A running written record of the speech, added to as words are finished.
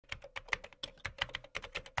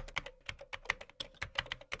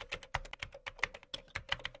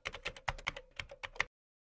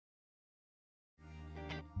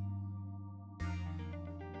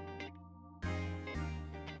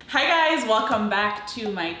Hi guys, welcome back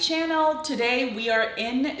to my channel. Today we are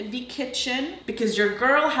in the kitchen because your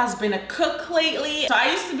girl has been a cook lately. So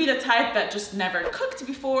I used to be the type that just never cooked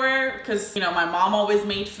before because, you know, my mom always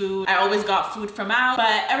made food. I always got food from out.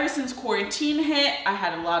 But ever since quarantine hit, I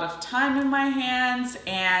had a lot of time in my hands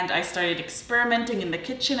and I started experimenting in the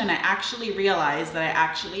kitchen, and I actually realized that I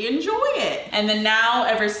actually enjoy it. And then now,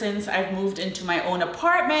 ever since I've moved into my own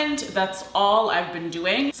apartment, that's all I've been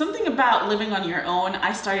doing. Something about living on your own,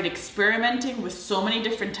 I started experimenting with so many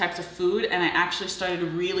different types of food, and I actually started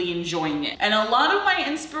really enjoying it. And a lot of my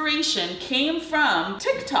inspiration came from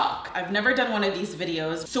TikTok. I've never done one of these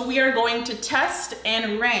videos, so we are going to test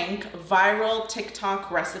and rank viral TikTok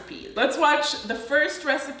recipes. Let's watch the first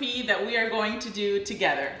recipe that we are going to do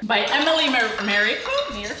together by Emily Miracle.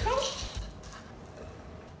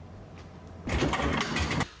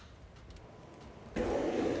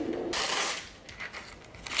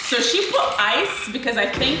 So she put ice because I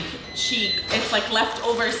think it's like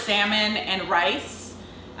leftover salmon and rice,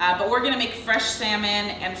 but we're gonna make fresh salmon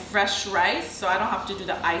and fresh rice, so I don't have to do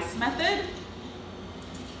the ice method.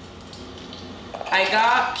 I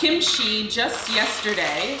got kimchi just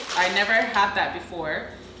yesterday. I never had that before.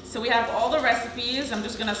 So we have all the recipes. I'm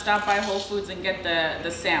just gonna stop by Whole Foods and get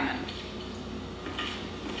the salmon.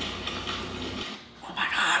 Oh my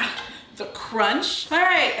God, the crunch. All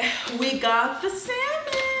right, we got the salmon.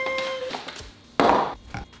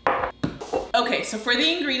 Okay, so for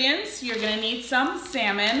the ingredients, you're gonna need some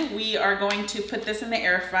salmon. We are going to put this in the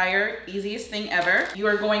air fryer, easiest thing ever. You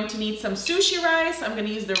are going to need some sushi rice. I'm gonna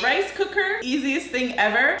use the rice cooker, easiest thing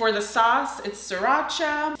ever. For the sauce, it's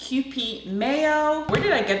sriracha, Kewpie mayo. Where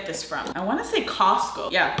did I get this from? I wanna say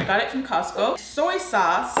Costco. Yeah, I got it from Costco. Soy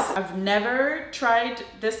sauce, I've never tried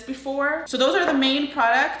this before. So those are the main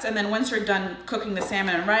products, and then once you're done cooking the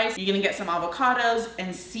salmon and rice, you're gonna get some avocados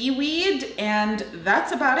and seaweed, and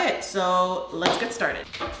that's about it. So let's get started.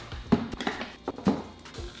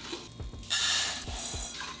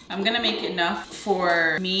 I'm gonna make enough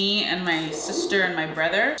for me and my sister and my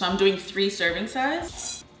brother. So I'm doing 3 serving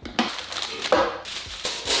size.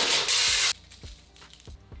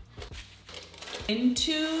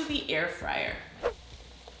 Into the air fryer.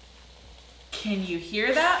 Can you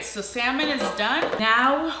hear that? So salmon is done.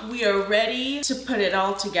 Now we are ready to put it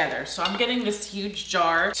all together. So I'm getting this huge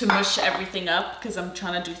jar to mush everything up because I'm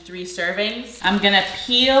trying to do 3 servings. I'm gonna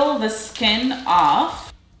peel the skin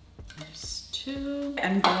off. There's 2.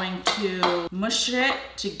 I'm going to mush it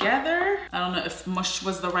together. I don't know if mush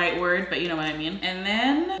was the right word, but you know what I mean. And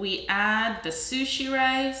then we add the sushi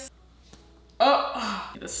rice.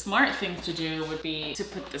 Oh, the smart thing to do would be to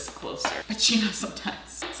put this closer. But you know,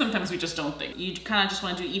 sometimes we just don't think. You kind of just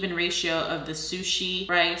want to do even ratio of the sushi,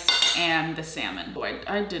 rice, and the salmon. Oh,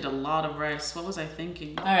 I did a lot of rice. What was I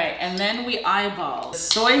thinking? All right, and then we eyeball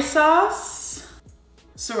soy sauce,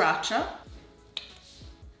 sriracha,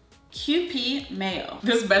 Kewpie mayo.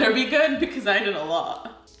 This better be good because I did a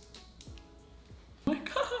lot. Oh my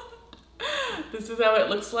God. This is how it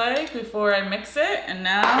looks like before I mix it. And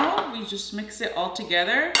now we just mix it all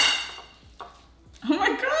together. Oh my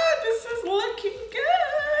God, this is looking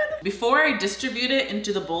good. Before I distribute it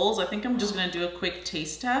into the bowls, I think I'm just gonna do a quick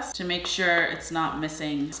taste test to make sure it's not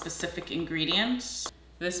missing specific ingredients.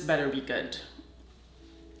 This better be good.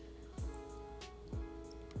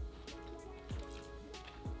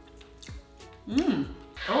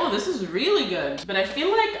 Oh, this is really good. But I feel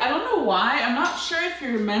like, I don't know why, I'm not sure if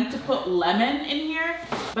you're meant to put lemon in here,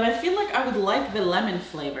 but I feel like I would like the lemon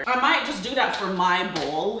flavor. I might just do that for my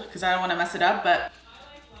bowl because I don't want to mess it up, but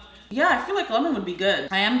yeah, I feel like lemon would be good.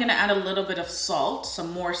 I am gonna add a little bit of salt,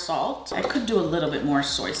 some more salt. I could do a little bit more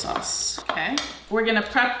soy sauce, okay? We're gonna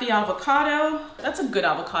prep the avocado. That's a good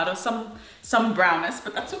avocado, some brownness,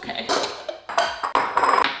 but that's okay.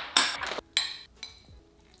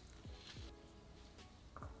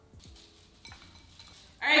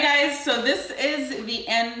 So this is the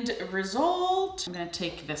end result. I'm gonna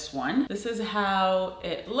take this one. This is how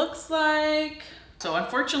it looks like. So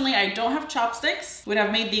unfortunately, I don't have chopsticks. Would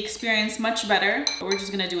have made the experience much better, but we're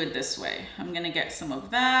just gonna do it this way. I'm gonna get some of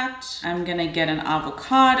that. I'm gonna get an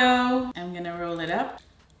avocado. I'm gonna roll it up.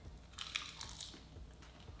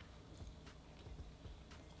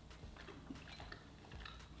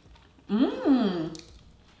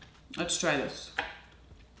 Let's try this.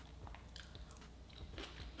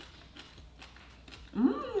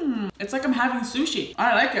 It's like I'm having sushi.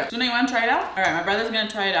 I like it. So now you want to try it out? All right, my brother's gonna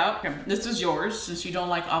try it out. Okay, this is yours since you don't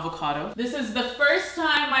like avocado. This is the first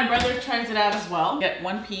time my brother tries it out as well. Get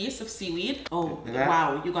 1 piece of seaweed. Oh,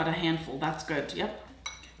 wow, you got a handful. That's good. Yep.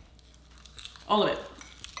 All of it.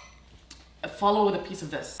 Follow with a piece of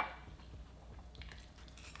this.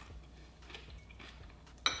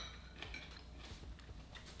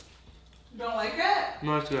 You don't like it?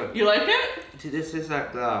 No, it's good. You like it? See, this is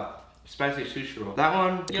like the spicy sushi roll. That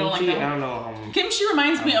one, you don't kimchi, like that? I don't know. Kimchi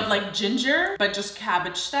reminds me of like ginger, but just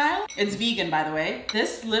cabbage style. It's vegan, by the way.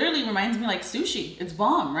 This literally reminds me like sushi. It's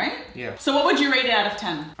bomb, right? Yeah. So what would you rate it out of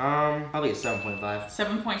 10? Probably a 7.5.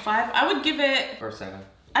 7.5? I would give it... Or 7.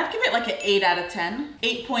 I'd give it like an 8 out of 10.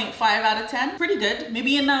 8.5 out of 10. Pretty good.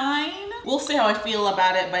 Maybe a 9. We'll see how I feel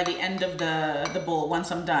about it by the end of the bowl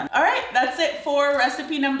once I'm done. All right, that's it for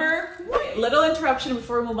recipe number 1. Little interruption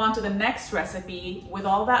before we move on to the next recipe. With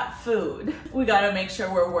all that food, we gotta make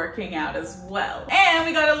sure we're working out as well. And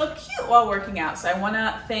we gotta look cute while working out. So I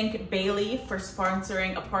wanna thank Bayleaf for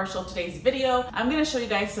sponsoring a partial of today's video. I'm gonna show you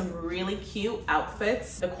guys some really cute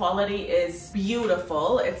outfits. The quality is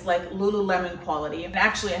beautiful. It's like Lululemon quality. And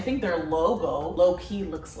actually, I think their logo low-key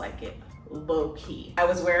looks like it. Low-key. I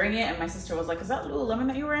was wearing it and my sister was like, is that Lululemon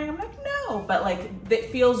that you're wearing? I'm like, no, but like it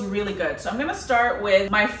feels really good. So I'm gonna start with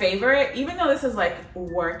my favorite. Even though this is like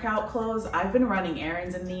workout clothes, I've been running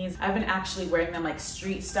errands in these. I've been actually wearing them like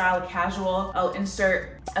street style, casual. I'll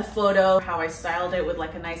insert a photo how I styled it with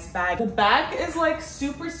like a nice bag. The back is like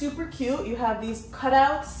super cute. You have these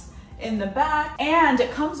cutouts in the back and it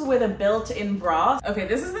comes with a built-in bra. Okay,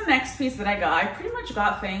 this is the next piece that I got. I pretty much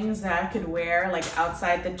got things that I could wear like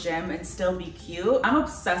outside the gym and still be cute. I'm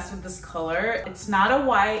obsessed with this color. It's not a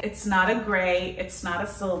white, it's not a gray, it's not a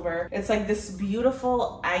silver. It's like this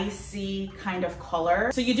beautiful icy kind of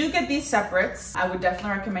color. So you do get these separates. I would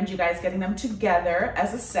definitely recommend you guys getting them together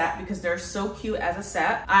as a set because they're so cute as a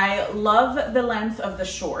set. I love the length of the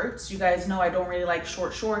shorts. You guys know I don't really like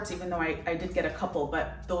short shorts, even though I did get a couple,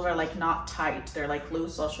 but those are like not tight, they're like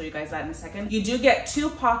loose. So I'll show you guys that in a second. You do get 2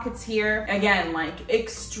 pockets here, again like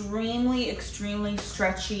extremely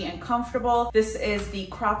stretchy and comfortable. This is the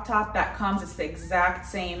crop top that comes. It's the exact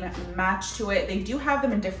same match to it. They do have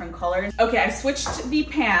them in different colors. Okay, I switched the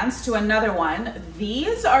pants to another one.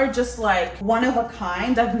 These are just like one of a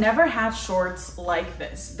kind. I've never had shorts like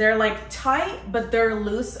this. They're like tight but they're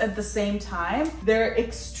loose at the same time. They're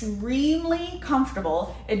extremely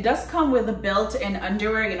comfortable. It does come with a built-in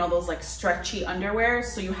underwear, you know, those like stretchy underwear.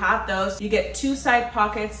 So you have those. You get 2 side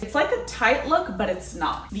pockets. It's like a tight look, but it's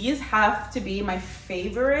not. These have to be my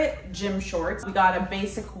favorite gym shorts. We got a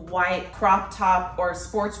basic white crop top or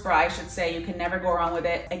sports bra, I should say. You can never go wrong with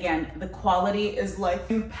it. Again, the quality is like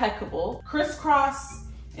impeccable. Crisscross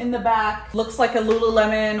in the back. Looks like a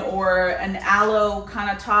Lululemon or an Aloe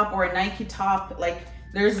kind of top or a Nike top. Like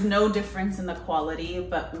there's no difference in the quality,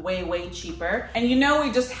 but way cheaper. And you know,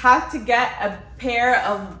 we just had to get a pair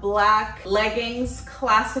of black leggings,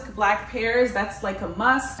 classic black pairs. That's like a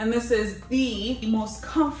must. And this is the most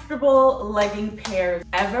comfortable legging pair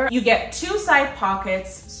ever. You get 2 side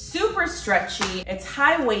pockets, super stretchy. It's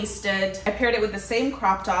high-waisted. I paired it with the same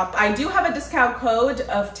crop top. I do have a discount code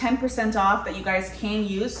of 10% off that you guys can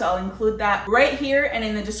use. So I'll include that right here and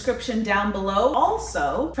in the description down below.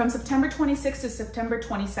 Also, from September 26th to September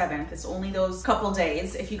 27th, it's only those couple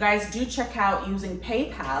days. If you guys do check out using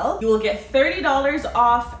PayPal, you will get $30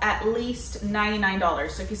 off at least $99.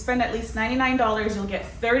 So if you spend at least $99, you'll get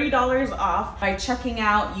 $30 off by checking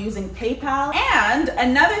out using PayPal. And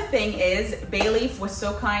another thing is, Bayleaf was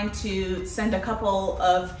so kind to send a couple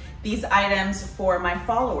of these items for my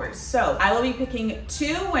followers. So I will be picking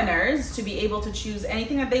 2 winners to be able to choose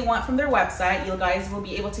anything that they want from their website. You guys will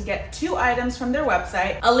be able to get 2 items from their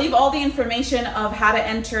website. I'll leave all the information of how to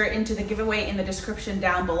enter into the giveaway in the description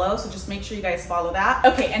down below. So just make sure you guys follow that.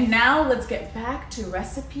 Okay, and now let's get back to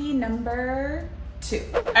recipe number 2.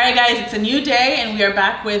 All right guys, it's a new day and we are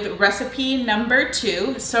back with recipe number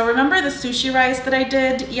 2. So remember the sushi rice that I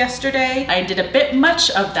did yesterday? I did a bit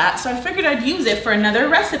much of that, so I figured I'd use it for another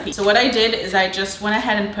recipe. So what I did is I just went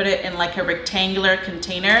ahead and put it in like a rectangular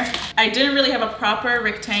container. I didn't really have a proper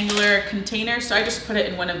rectangular container, so I just put it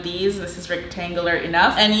in one of these. This is rectangular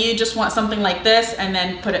enough. And you just want something like this and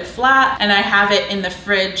then put it flat. And I have it in the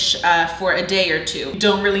fridge for a day or 2.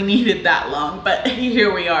 Don't really need it that long, but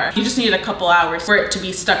here we are. You just need a couple hours for it to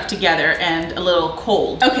be stuck together and a little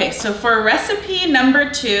cold. Okay, so for recipe number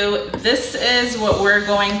 2, this is what we're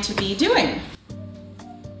going to be doing.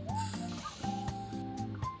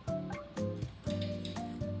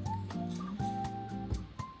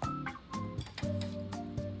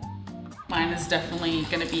 Mine is definitely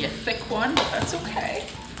gonna be a thick one, but that's okay.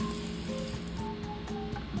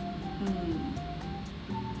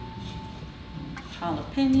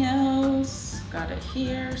 Jalapenos. Got it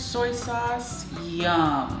here, soy sauce,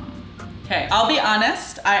 yum. Okay, I'll be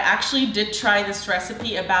honest, I actually did try this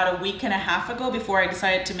recipe about a week and a half ago before I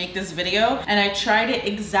decided to make this video, and I tried it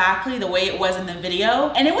exactly the way it was in the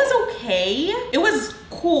video, and it was okay. It was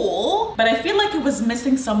cool, but I feel like it was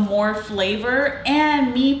missing some more flavor.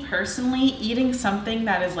 And me personally, eating something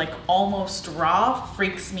that is like almost raw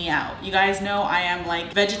freaks me out. You guys know I am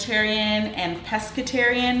like vegetarian and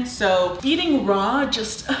pescatarian, so eating raw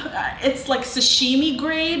just, it's like sashimi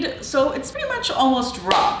grade, so it's pretty much almost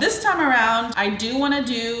raw. This time around, I do want to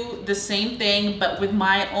do the same thing, but with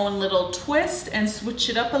my own little twist and switch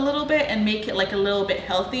it up a little bit and make it like a little bit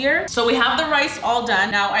healthier. So we have the rice all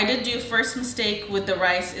done. Now I did do first mistake with the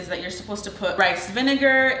rice is that you're supposed to put rice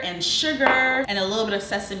vinegar and sugar and a little bit of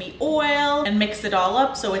sesame oil and mix it all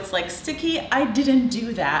up so it's like sticky. I didn't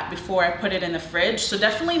do that before I put it in the fridge. So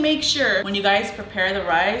definitely make sure when you guys prepare the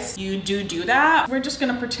rice, you do that. We're just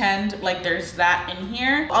gonna pretend like there's that in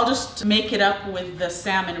here. I'll just make it up with the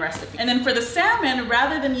salmon recipe. And then for the salmon,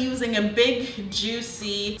 rather than using a big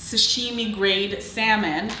juicy sashimi grade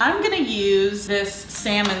salmon, I'm gonna use this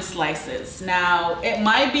salmon slices. Now it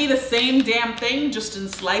might be the same damn thing just in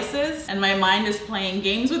slices and my mind is playing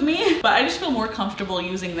games with me, but I just feel more comfortable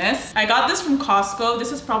using this. I got this from Costco.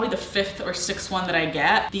 This is probably the 5th or 6th one that I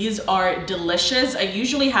get. These are delicious. I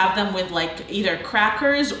usually have them with like either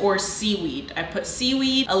crackers or seaweed. I put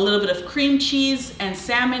seaweed, a little bit of cream cheese and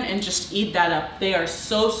salmon and just eat that up. They are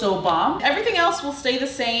so bomb. Everything else will stay the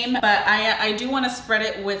same, but I do want to spread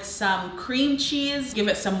it with some cream cheese, give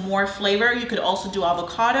it some more flavor. You could also do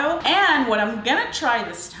avocado. And what I'm gonna try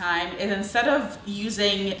this time is instead of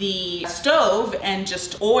using the stove and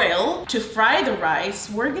just oil to fry the rice,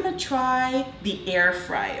 we're gonna try the air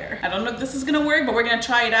fryer. I don't know if this is gonna work, but we're gonna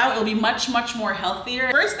try it out. It'll be much more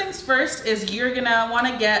healthier. First things first is you're gonna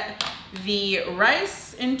wanna get the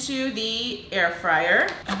rice into the air fryer.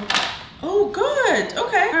 Oh, good.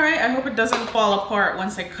 Okay. All right. I hope it doesn't fall apart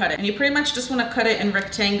once I cut it. And you pretty much just want to cut it in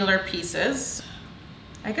rectangular pieces.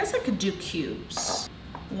 I guess I could do cubes.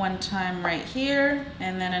 One time right here,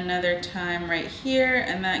 and then another time right here,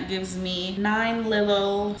 and that gives me 9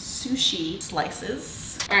 little sushi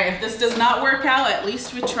slices. All right, if this does not work out, at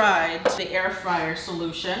least we tried the air fryer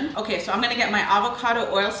solution. Okay, so I'm gonna get my avocado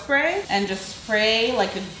oil spray and just spray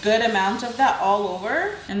like a good amount of that all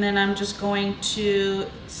over. And then I'm just going to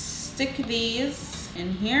stick these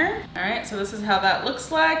in here. All right, so this is how that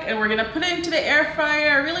looks like. And we're gonna put it into the air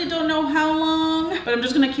fryer. I really don't know how long, but I'm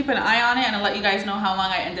just gonna keep an eye on it and I'll let you guys know how long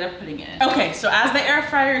I ended up putting it in. Okay, so as the air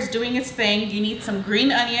fryer is doing its thing, you need some green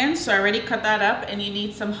onions. So I already cut that up, and you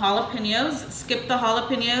need some jalapenos. Skip the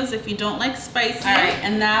jalapenos if you don't like spicy. All right,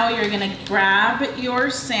 and now you're gonna grab your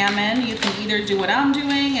salmon. You can either do what I'm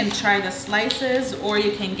doing and try the slices, or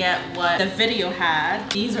you can get what the video had.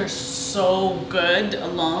 These are so good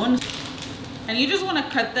alone. And you just want to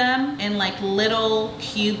cut them in like little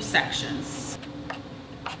cube sections.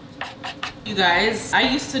 You guys, I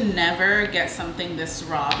used to never get something this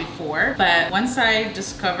raw before, but once I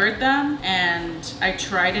discovered them and I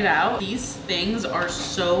tried it out, these things are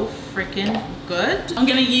so freaking good. I'm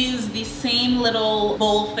gonna use the same little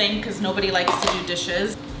bowl thing because nobody likes to do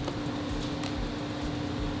dishes.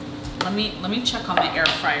 Let me check on the air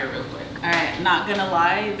fryer real quick. All right, not gonna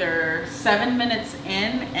lie, they're 7 minutes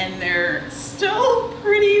in and they're still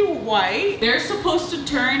pretty white. They're supposed to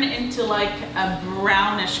turn into like a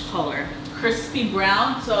brownish color, crispy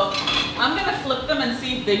brown. So I'm gonna flip them and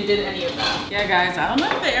see if they did any of that. Yeah guys, I don't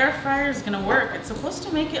know if the air fryer is gonna work. It's supposed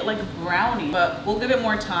to make it like brownie, but we'll give it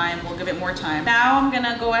more time. We'll give it more time. Now I'm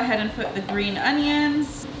gonna go ahead and put the green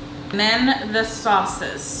onions. And then the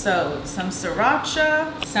sauces. So some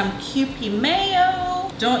sriracha, some Kewpie mayo.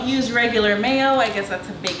 Don't use regular mayo. I guess that's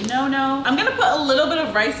a big no-no. I'm gonna put a little bit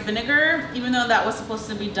of rice vinegar, even though that was supposed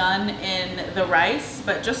to be done in the rice,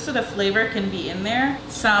 but just so the flavor can be in there.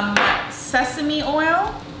 Some sesame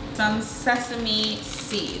oil, some sesame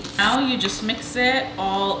seeds. Now you just mix it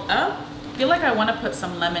all up. I feel like I want to put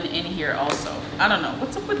some lemon in here also. I don't know.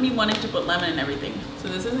 What's up with me wanting to put lemon in everything? So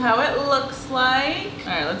this is how it looks like.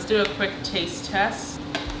 All right, let's do a quick taste test.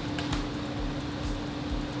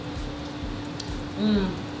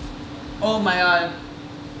 Oh my God.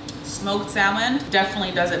 Smoked salmon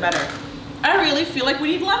definitely does it better. I really feel like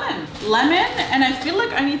we need lemon. Lemon, and I feel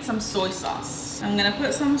like I need some soy sauce. I'm gonna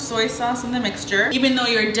put some soy sauce in the mixture, even though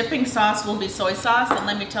your dipping sauce will be soy sauce. And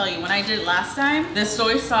let me tell you, when I did it last time, the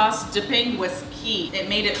soy sauce dipping was key. It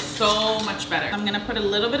made it so much better. I'm gonna put a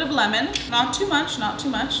little bit of lemon, not too much, not too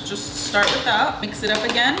much. Just start with that, mix it up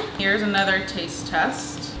again. Here's another taste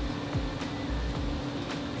test.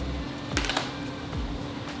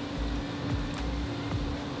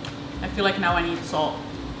 I feel like now I need salt.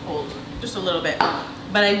 Hold, just a little bit.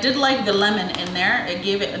 But I did like the lemon in there. It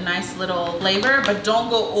gave it a nice little flavor, but don't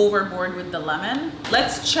go overboard with the lemon.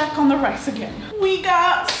 Let's check on the rice again. We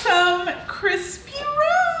got some crispy rice.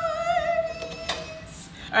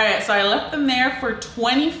 All right, so I left them there for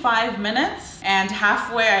 25 minutes and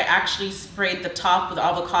halfway I actually sprayed the top with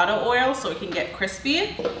avocado oil so it can get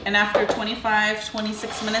crispy. And after 25,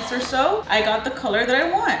 26 minutes or so, I got the color that I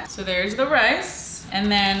want. So there's the rice. And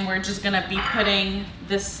then we're just gonna be putting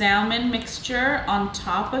the salmon mixture on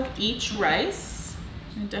top of each rice.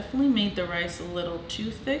 I definitely made the rice a little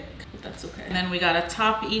too thick, but that's okay. And then we gotta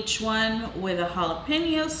top each one with a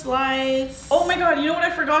jalapeno slice. Oh my God, you know what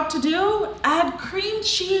I forgot to do? Add cream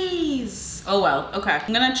cheese. Oh well, okay.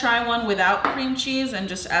 I'm gonna try one without cream cheese and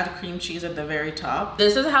just add cream cheese at the very top.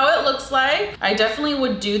 This is how it looks like. I definitely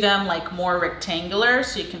would do them like more rectangular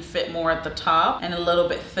so you can fit more at the top and a little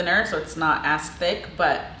bit thinner so it's not as thick,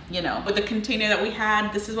 but you know, with the container that we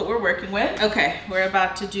had, this is what we're working with. Okay, we're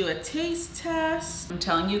about to do a taste test. I'm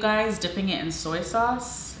telling you guys, dipping it in soy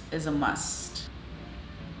sauce is a must.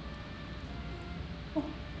 Oh,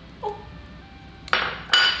 oh.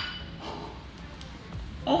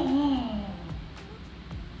 Oh.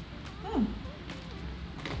 Mm.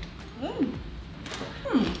 Mm.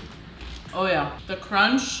 Mm. Oh yeah, the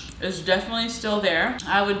crunch is definitely still there.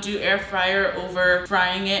 I would do air fryer over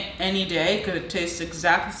frying it any day because it tastes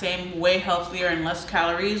exact the same, way healthier and less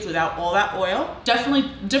calories without all that oil. Definitely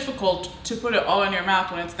difficult to put it all in your mouth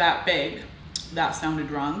when it's that big. That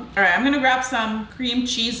sounded wrong. All right, I'm gonna grab some cream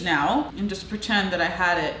cheese now and just pretend that I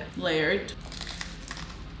had it layered.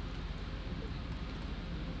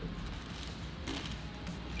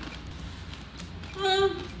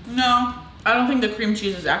 No, I don't think the cream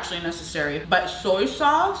cheese is actually necessary, but soy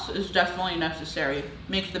sauce is definitely necessary.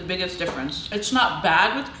 Makes the biggest difference. It's not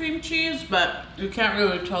bad with cream cheese, but you can't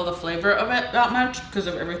really tell the flavor of it that much because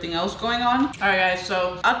of everything else going on. All right guys,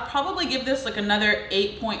 so I'll probably give this like another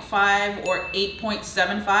 8.5 or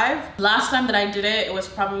 8.75. Last time that I did it, it was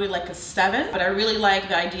probably like a 7, but I really like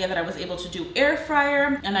the idea that I was able to do air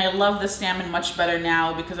fryer, and I love the salmon much better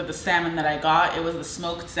now because of the salmon that I got. It was the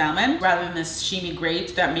smoked salmon rather than this shimi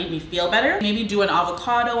grate that made me feel better. Maybe do an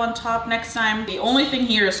avocado on top next time. The only thing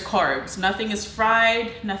here is carbs. Nothing is fried,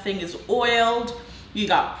 nothing is oiled. You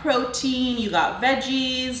got protein, you got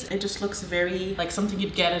veggies. It just looks very like something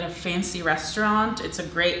you'd get at a fancy restaurant. It's a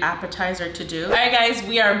great appetizer to do. All right guys,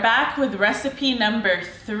 we are back with recipe number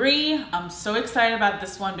 3. I'm so excited about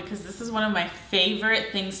this one because this is one of my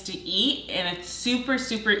favorite things to eat and it's super,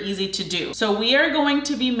 super easy to do. So we are going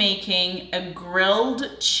to be making a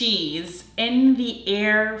grilled cheese in the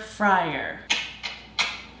air fryer.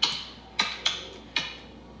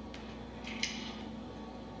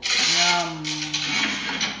 Yum.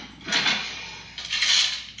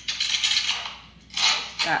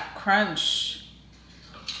 That crunch.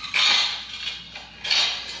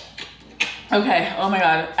 Okay, oh my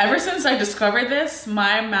God. Ever since I discovered this,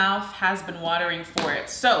 my mouth has been watering for it.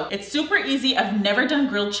 So it's super easy. I've never done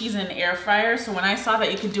grilled cheese in an air fryer. So when I saw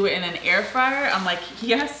that you could do it in an air fryer, I'm like,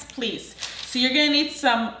 yes, please. So you're gonna need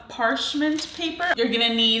some parchment paper. You're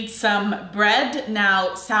gonna need some bread.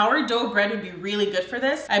 Now, sourdough bread would be really good for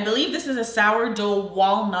this. I believe this is a sourdough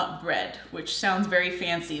walnut bread, which sounds very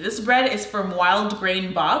fancy. This bread is from Wild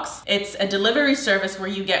Grain Box. It's a delivery service where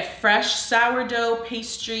you get fresh sourdough,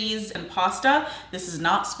 pastries, and pasta. This is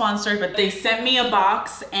not sponsored, but they sent me a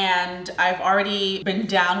box and I've already been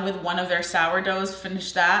down with one of their sourdoughs,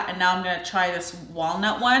 finished that, and now I'm gonna try this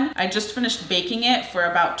walnut one. I just finished baking it for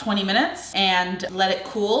about 20 minutes and let it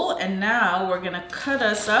cool. And now we're gonna cut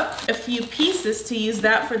us up a few pieces to use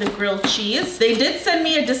that for the grilled cheese. They did send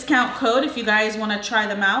me a discount code if you guys wanna try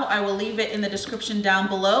them out. I will leave it in the description down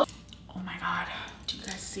below. Oh my God, do you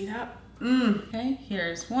guys see that? Okay,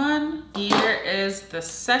 here's one. Here is the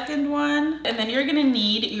second one. And then you're gonna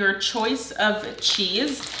need your choice of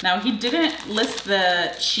cheese. Now he didn't list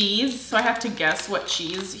the cheese, so I have to guess what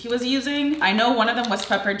cheese he was using. I know one of them was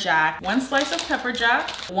pepper jack. 1 slice of pepper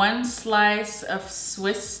jack, 1 slice of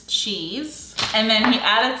Swiss cheese, and then he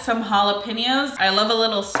added some jalapenos. I love a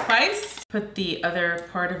little spice. Put the other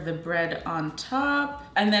part of the bread on top.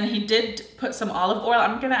 And then he did put some olive oil.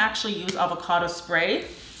 I'm gonna actually use avocado spray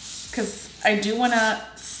because I do want to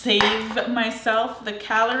save myself the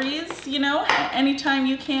calories, you know, anytime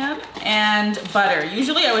you can. And butter.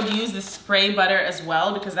 Usually I would use the spray butter as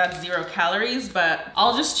well because that's 0 calories, but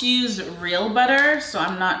I'll just use real butter so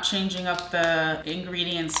I'm not changing up the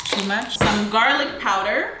ingredients too much. Some garlic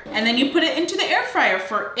powder, and then you put it into the air fryer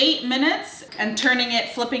for 8 minutes and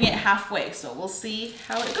flipping it halfway. So we'll see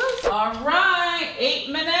how it goes. All right,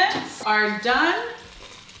 8 minutes are done.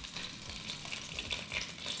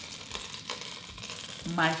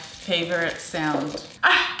 My favorite sound.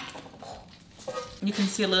 Ah! You can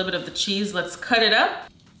see a little bit of the cheese. Let's cut it up.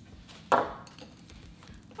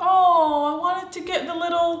 Oh, I wanted to get the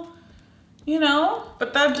little you know,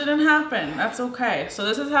 but that didn't happen. That's okay. So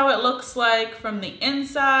this is how it looks like from the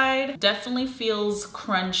inside. Definitely feels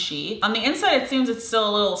crunchy. On the inside, it seems it's still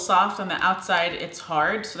a little soft. On the outside, it's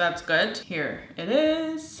hard, so that's good. Here it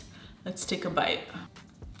is. Let's take a bite.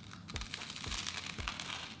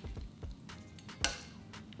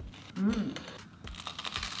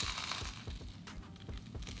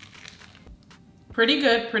 Pretty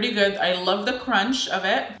good, pretty good. I love the crunch of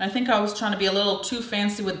it. I think I was trying to be a little too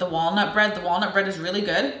fancy with the walnut bread. The walnut bread is really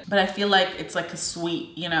good, but I feel like it's like a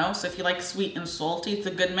sweet, you know? So if you like sweet and salty, it's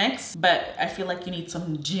a good mix, but I feel like you need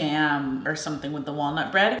some jam or something with the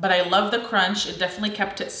walnut bread. But I love the crunch. It definitely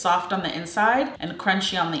kept it soft on the inside and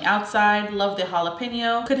crunchy on the outside. Love the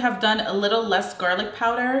jalapeno. Could have done a little less garlic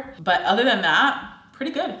powder, but other than that,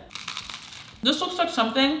 pretty good. This looks like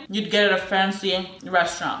something you'd get at a fancy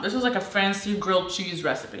restaurant. This is like a fancy grilled cheese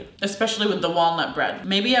recipe, especially with the walnut bread.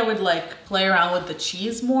 Maybe I would like play around with the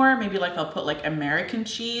cheese more. Maybe like I'll put like American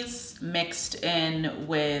cheese mixed in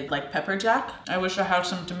with like pepper jack. I wish I had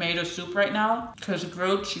some tomato soup right now because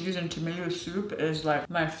grilled cheese and tomato soup is like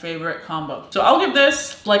my favorite combo. So I'll give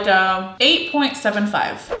this like a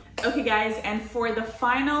 8.75. Okay guys, and for the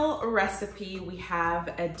final recipe, we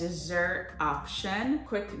have a dessert option.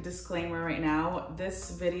 Quick disclaimer right now,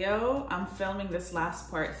 this video, I'm filming this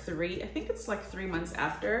last part 3. I think it's like 3 months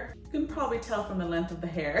after. You can probably tell from the length of the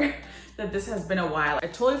hair that this has been a while. I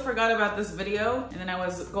totally forgot about this video, and then I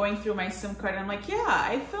was going through my SIM card and I'm like, yeah,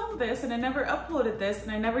 I filmed this and I never uploaded this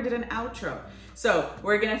and I never did an outro. So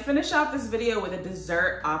we're gonna finish off this video with a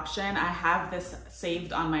dessert option. I have this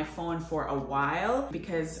saved on my phone for a while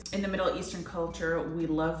because in the Middle Eastern culture, we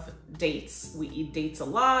love dates. We eat dates a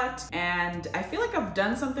lot. And I feel like I've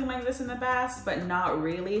done something like this in the past, but not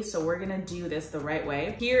really. So we're gonna do this the right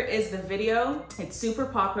way. Here is the video. It's super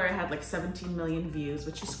popular. It had like 17 million views,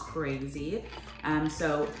 which is crazy.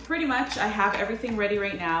 So pretty much I have everything ready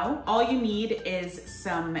right now. All you need is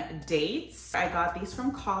some dates. I got these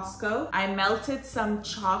from Costco. I melted some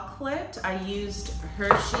chocolate. I used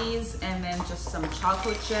Hershey's and then just some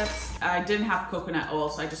chocolate chips. I didn't have coconut oil,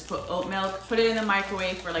 so I just put oat milk, put it in the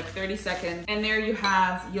microwave for like 30 seconds. And there you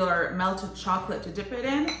have your melted chocolate to dip it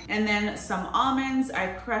in. And then some almonds. I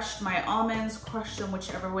crushed my almonds, crushed them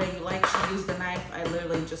whichever way you like to use the knife. I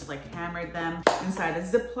literally just like hammered them inside a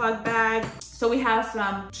Ziploc bag. So we have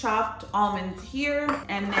some chopped almonds here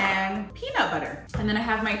and then peanut butter. And then I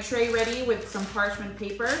have my tray ready with some parchment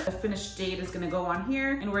paper. The finished date is gonna go on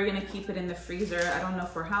here and we're gonna keep it in the freezer. I don't know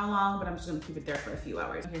for how long, but I'm just gonna keep it there for a few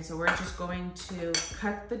hours. Okay, so we're just going to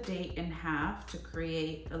cut the date in half to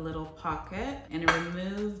create a little pocket and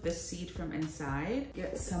remove the seed from inside.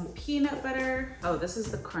 Get some peanut butter. Oh, this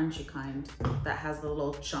is the crunchy kind that has the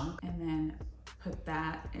little chunk. And then put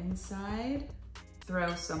that inside.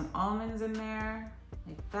 Throw some almonds in there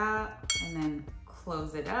like that, and then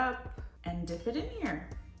close it up and dip it in here.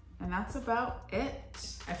 And that's about it.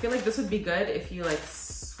 I feel like this would be good if you like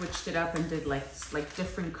switched it up and did like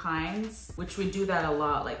different kinds, which we do that a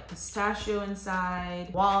lot, like pistachio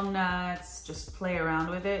inside, walnuts, just play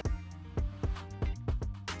around with it.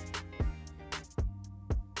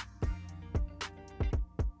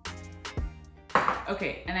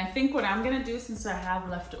 Okay, and I think what I'm gonna do, since I have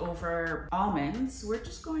leftover almonds, we're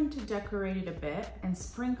just going to decorate it a bit and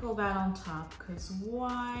sprinkle that on top, because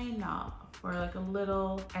why not? For like a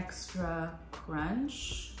little extra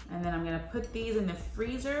crunch. And then I'm gonna put these in the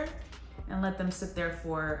freezer and let them sit there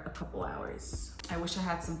for a couple hours. I wish I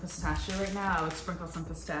had some pistachio right now. I would sprinkle some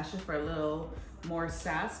pistachio for a little more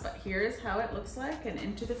sass, but here's how it looks like, and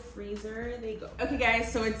into the freezer they go. Okay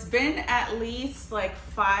guys, so it's been at least like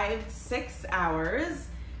 5-6 hours,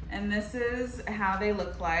 and this is how they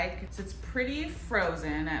look like. So it's pretty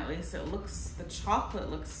frozen, at least it looks, the chocolate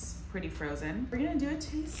looks pretty frozen. We're gonna do a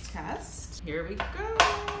taste test. Here we go.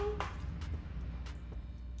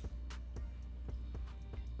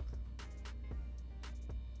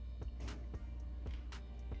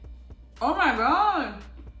 Oh my God.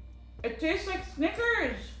 It tastes like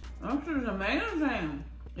Snickers. This is amazing.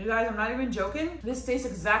 You guys, I'm not even joking. This tastes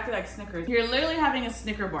exactly like Snickers. You're literally having a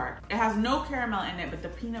Snicker bar. It has no caramel in it, but the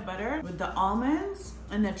peanut butter with the almonds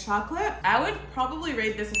and the chocolate, I would probably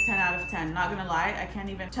rate this a 10 out of 10. Not gonna lie, I can't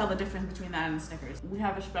even tell the difference between that and the Snickers. We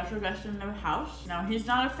have a special guest in the house. Now, he's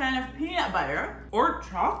not a fan of peanut butter or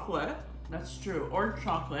chocolate. That's true, or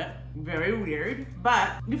chocolate. Very weird.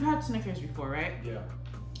 But you've had Snickers before, right? Yeah.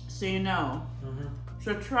 So you know. Mm-hmm.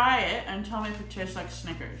 So try it and tell me if it tastes like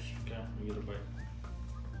Snickers. Okay, we get a bite.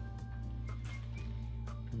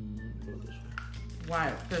 Go this way.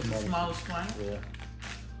 Why? Because the smallest one? Yeah.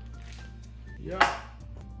 Yeah.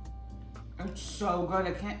 It's so good,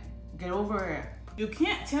 I can't get over it. You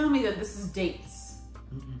can't tell me that this is dates.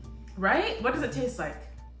 Right? What does it taste like?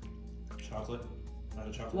 Chocolate. Not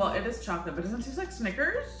a chocolate. Well, it is chocolate, but doesn't it taste like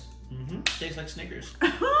Snickers? Tastes like Snickers.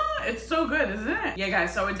 It's so good, isn't it? Yeah,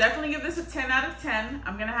 guys, so I would definitely give this a 10 out of 10.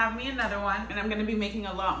 I'm gonna have me another one, and I'm gonna be making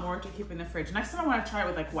a lot more to keep in the fridge. Next time I wanna try it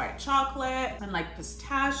with like white chocolate and like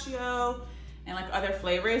pistachio and like other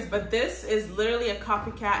flavors, but this is literally a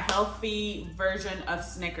copycat healthy version of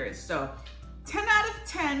Snickers. So 10 out of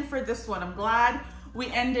 10 for this one. I'm glad we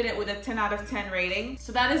ended it with a 10 out of 10 rating.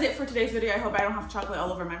 So that is it for today's video. I hope I don't have chocolate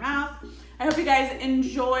all over my mouth. I hope you guys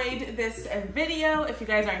enjoyed this video. If you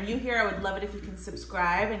guys are new here, I would love it if you can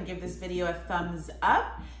subscribe and give this video a thumbs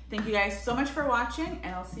up. Thank you guys so much for watching,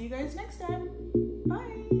 and I'll see you guys next time.